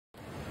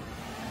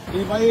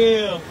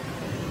Ismail.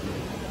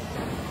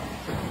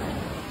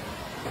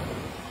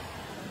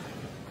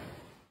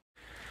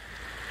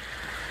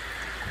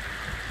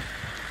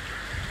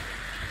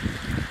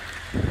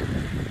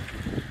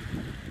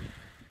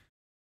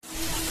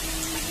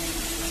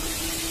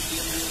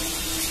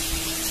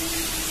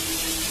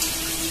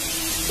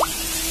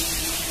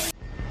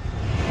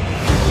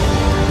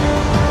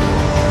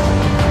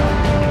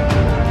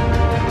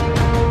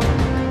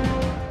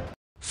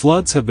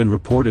 Floods have been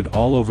reported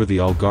all over the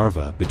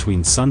Algarve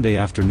between Sunday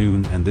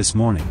afternoon and this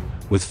morning,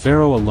 with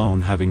Faro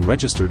alone having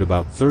registered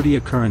about 30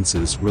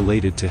 occurrences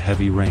related to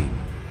heavy rain.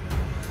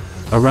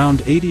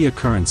 Around 80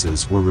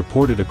 occurrences were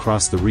reported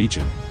across the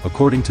region,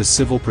 according to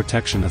civil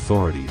protection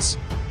authorities.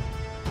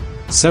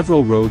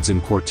 Several roads in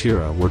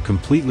Quartira were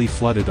completely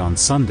flooded on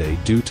Sunday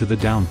due to the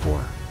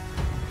downpour.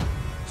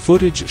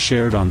 Footage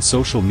shared on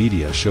social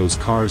media shows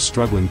cars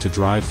struggling to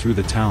drive through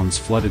the town's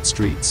flooded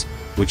streets,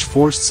 which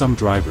forced some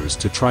drivers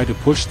to try to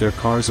push their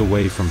cars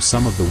away from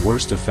some of the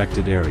worst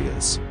affected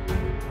areas.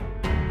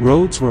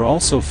 Roads were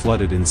also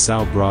flooded in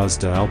São Brás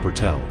de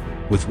Alportel,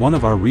 with one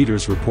of our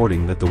readers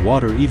reporting that the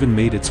water even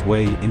made its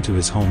way into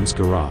his home's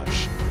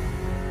garage.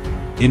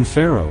 In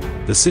Faro,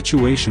 the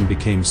situation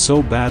became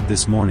so bad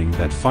this morning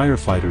that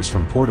firefighters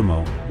from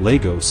Portimão,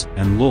 Lagos,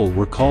 and Lul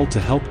were called to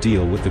help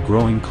deal with the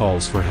growing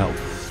calls for help.